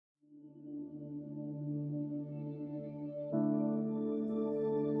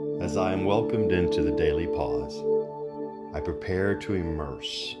As I am welcomed into the daily pause, I prepare to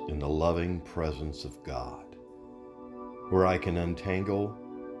immerse in the loving presence of God, where I can untangle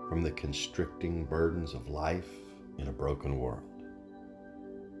from the constricting burdens of life in a broken world.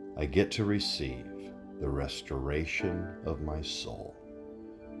 I get to receive the restoration of my soul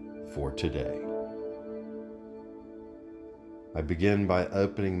for today. I begin by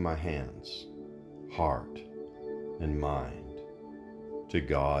opening my hands, heart, and mind to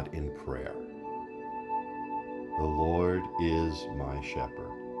God in prayer. The Lord is my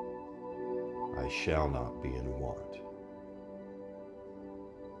shepherd. I shall not be in want.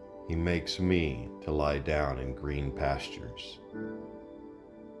 He makes me to lie down in green pastures.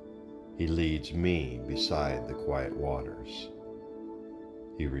 He leads me beside the quiet waters.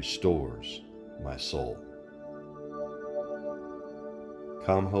 He restores my soul.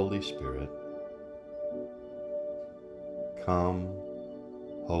 Come, Holy Spirit. Come,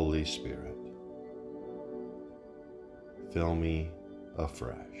 Holy Spirit. Fill me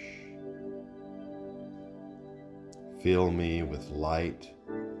afresh. Fill me with light,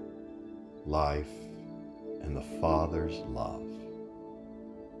 life, and the Father's love.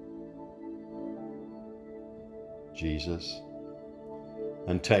 Jesus,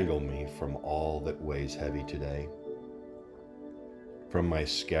 untangle me from all that weighs heavy today, from my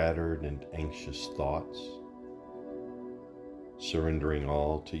scattered and anxious thoughts, surrendering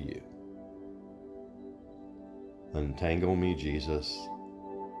all to you. Untangle me, Jesus,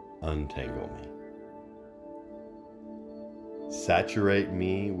 untangle me. Saturate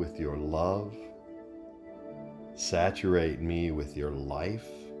me with your love. Saturate me with your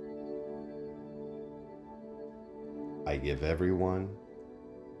life. I give everyone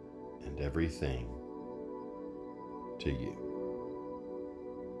and everything to you.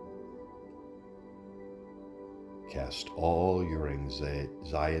 Cast all your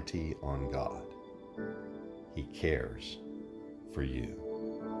anxiety on God. He cares for you.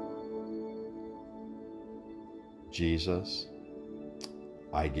 Jesus,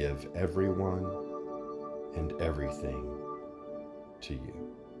 I give everyone and everything to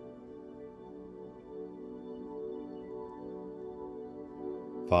you.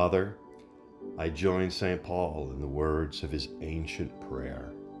 Father, I join St. Paul in the words of his ancient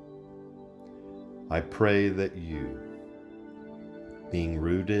prayer. I pray that you, being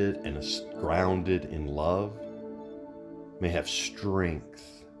rooted and grounded in love, may have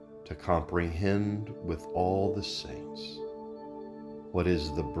strength to comprehend with all the saints what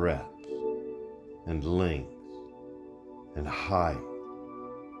is the breadth and length and height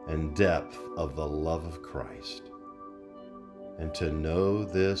and depth of the love of Christ, and to know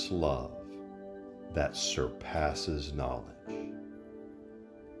this love that surpasses knowledge,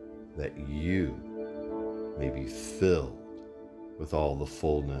 that you may be filled with all the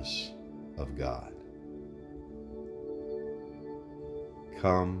fullness of God.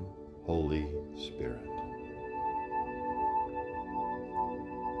 Come, Holy Spirit.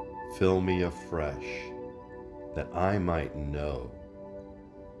 Fill me afresh that I might know,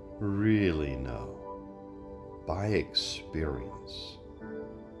 really know, by experience,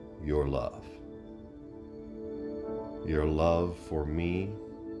 your love. Your love for me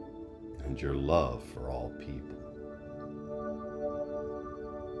and your love for all people.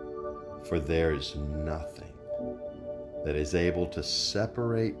 For there is nothing that is able to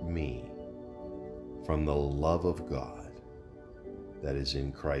separate me from the love of God that is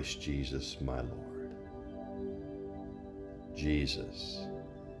in Christ Jesus my Lord. Jesus,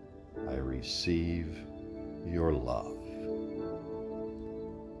 I receive your love.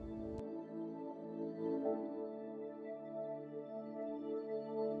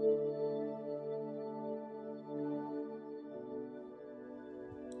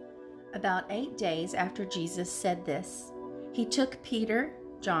 About 8 days after Jesus said this, he took Peter,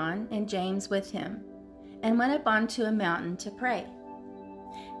 John, and James with him, and went up onto a mountain to pray.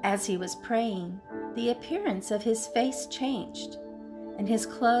 As he was praying, the appearance of his face changed, and his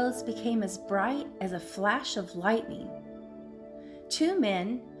clothes became as bright as a flash of lightning. 2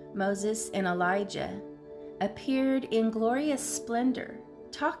 men, Moses and Elijah, appeared in glorious splendor,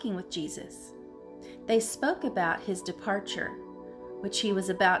 talking with Jesus. They spoke about his departure, which he was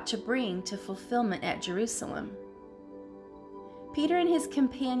about to bring to fulfillment at Jerusalem. Peter and his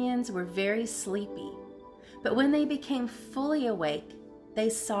companions were very sleepy, but when they became fully awake, they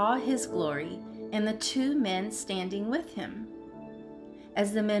saw his glory and the 2 men standing with him.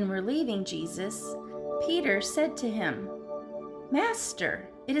 As the men were leaving Jesus, Peter said to him, "Master,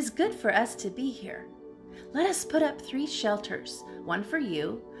 it is good for us to be here. Let us put up 3 shelters, one for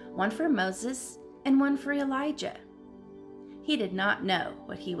you, one for Moses, and one for Elijah." He did not know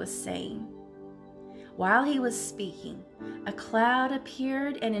what he was saying. While he was speaking, a cloud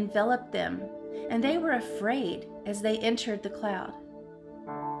appeared and enveloped them, and they were afraid as they entered the cloud.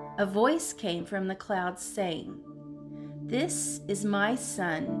 A voice came from the cloud saying, "This is my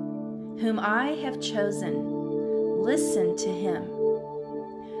Son, whom I have chosen. Listen to him."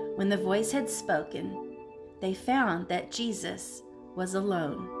 When the voice had spoken, they found that Jesus was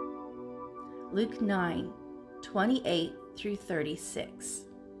alone. Luke 9:28 through 36.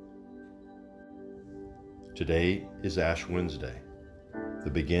 Today is Ash Wednesday, the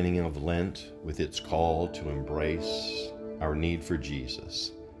beginning of Lent with its call to embrace our need for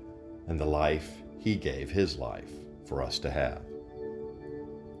Jesus and the life he gave his life for us to have.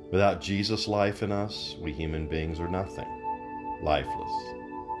 Without Jesus' life in us, we human beings are nothing, lifeless,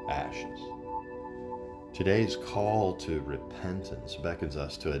 ashes. Today's call to repentance beckons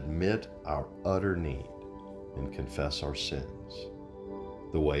us to admit our utter need and confess our sins,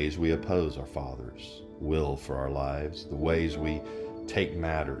 the ways we oppose our Father's will for our lives, the ways we take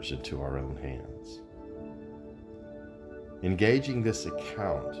matters into our own hands. Engaging this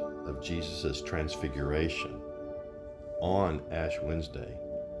account of Jesus' transfiguration on Ash Wednesday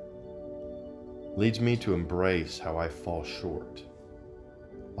leads me to embrace how I fall short,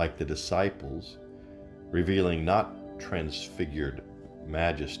 like the disciples, revealing not transfigured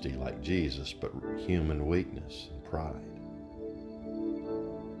majesty like Jesus, but human weakness and pride.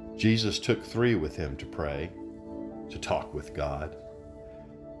 Jesus took 3 with him to pray, to talk with God.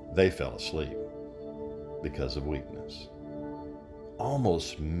 They fell asleep because of weakness,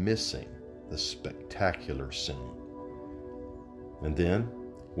 almost missing the spectacular scene. And then,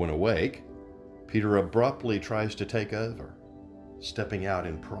 when awake, Peter abruptly tries to take over, stepping out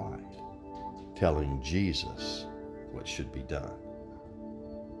in pride, telling Jesus what should be done.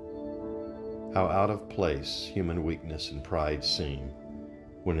 How out of place human weakness and pride seem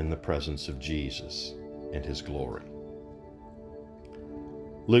when in the presence of Jesus and his glory.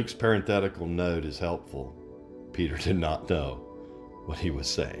 Luke's parenthetical note is helpful. Peter did not know what he was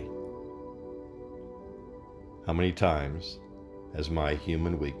saying. How many times has my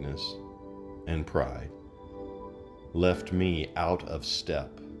human weakness and pride left me out of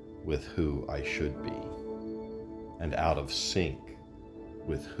step with who I should be and out of sync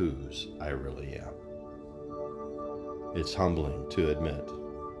with whose I really am? It's humbling to admit,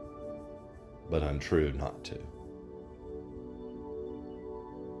 but untrue not to.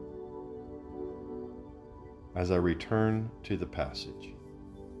 As I return to the passage,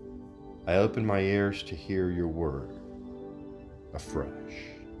 I open my ears to hear your word afresh.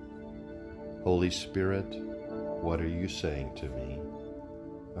 Holy Spirit, what are you saying to me?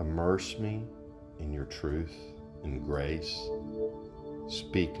 Immerse me in your truth and grace.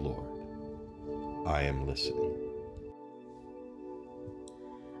 Speak, Lord. I am listening.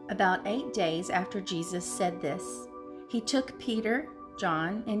 About 8 days after Jesus said this, he took Peter,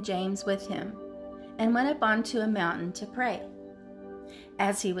 John, and James with him and went up onto a mountain to pray.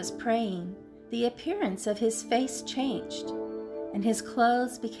 As he was praying, the appearance of his face changed, and his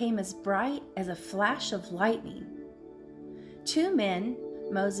clothes became as bright as a flash of lightning. 2 men,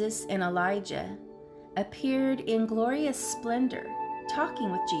 Moses and Elijah, appeared in glorious splendor,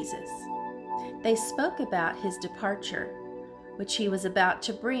 talking with Jesus. They spoke about his departure, which he was about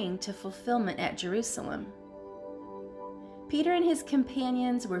to bring to fulfillment at Jerusalem. Peter and his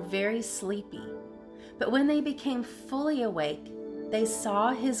companions were very sleepy, but when they became fully awake, they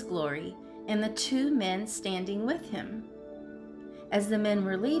saw his glory and the 2 men standing with him. As the men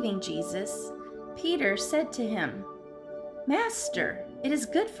were leaving Jesus, Peter said to him, "Master, it is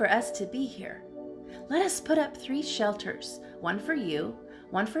good for us to be here. Let us put up 3 shelters, one for you,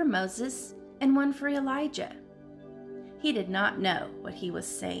 one for Moses, and one for Elijah." He did not know what he was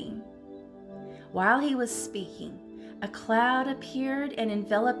saying. While he was speaking, a cloud appeared and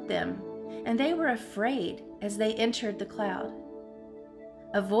enveloped them, and they were afraid as they entered the cloud.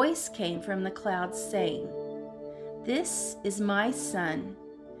 A voice came from the cloud saying, "This is my Son,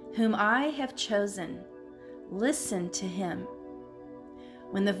 whom I have chosen. Listen to him."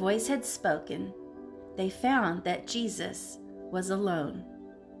 When the voice had spoken, they found that Jesus was alone.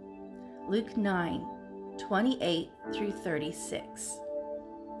 Luke 9:28 through 36.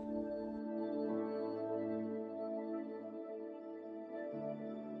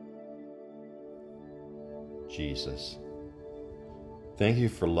 Jesus, thank you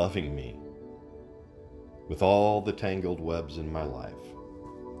for loving me with all the tangled webs in my life,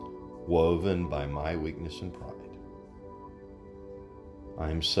 woven by my weakness and pride.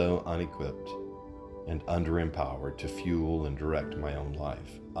 I am so unequipped and underempowered to fuel and direct my own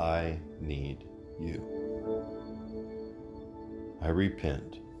life. I need you. I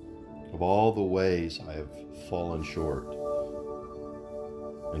repent of all the ways I have fallen short,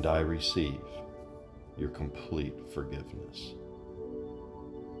 and I receive your complete forgiveness.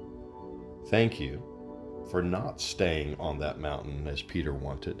 Thank you for not staying on that mountain as Peter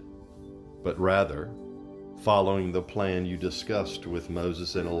wanted, but rather following the plan you discussed with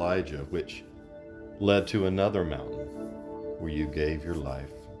Moses and Elijah, which led to another mountain where you gave your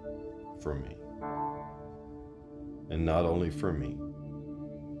life for me. And not only for me,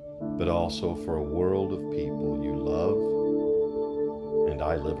 but also for a world of people you love and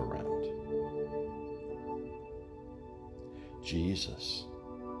I live around. Jesus,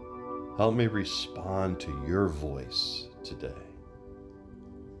 help me respond to your voice today,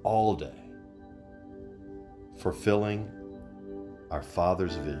 all day, fulfilling our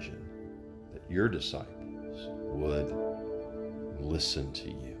Father's vision that your disciples would listen to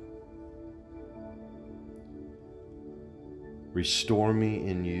you. Restore me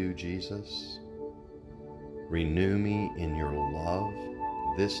in you, Jesus. Renew me in your love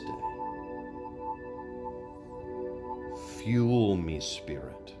this day. Fuel me,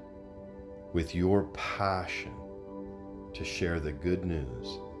 Spirit, with your passion to share the good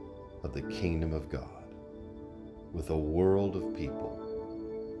news of the kingdom of God with a world of people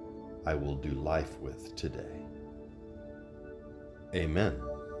I will do life with today. Amen.